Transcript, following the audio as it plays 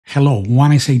Hello,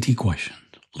 one SAT question.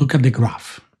 Look at the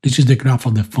graph. This is the graph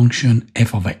of the function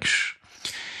f of x.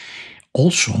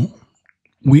 Also,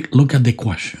 we look at the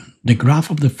question. The graph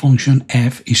of the function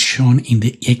f is shown in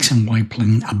the x and y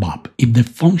plane above. If the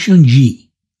function g,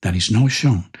 that is not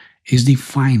shown, is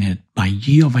defined by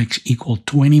g of x equal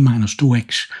 20 minus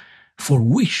 2x, for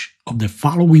which of the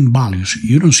following values,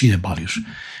 you don't see the values,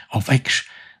 of x,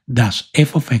 thus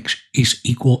f of x is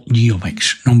equal g of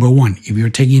x. Number one, if you're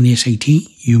taking the SAT,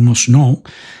 you must know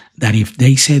that if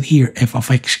they said here f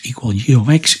of x equal g of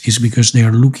x, is because they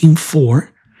are looking for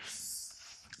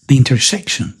the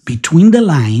intersection between the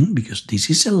line, because this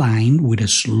is a line with a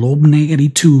slope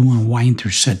 -2 and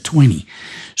y-intercept 20.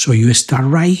 So you start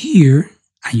right here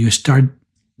and you start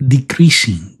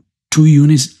decreasing 2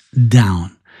 units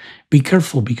down. Be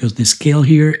careful because the scale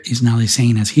here is not the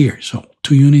same as here. So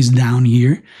 2 units down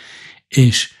here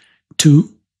is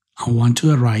 2 and 1 to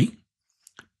the right,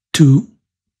 2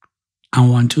 and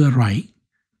 1 to the right,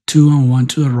 2 and 1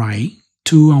 to the right,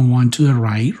 2 and 1 to the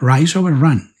right, rise over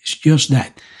run. It's just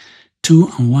that. 2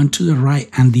 and 1 to the right,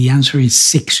 and the answer is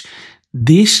 6.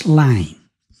 This line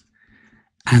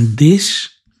and this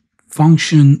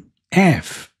function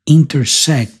f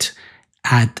intersect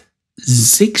at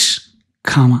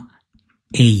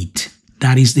 6,8.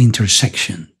 That is the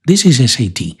intersection. This is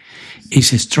SAT.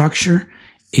 It's a structure,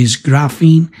 it's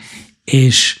graphing,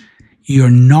 it's your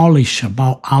knowledge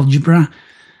about algebra,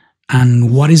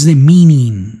 and what is the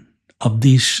meaning of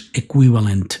this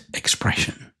equivalent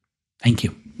expression. Thank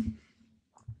you.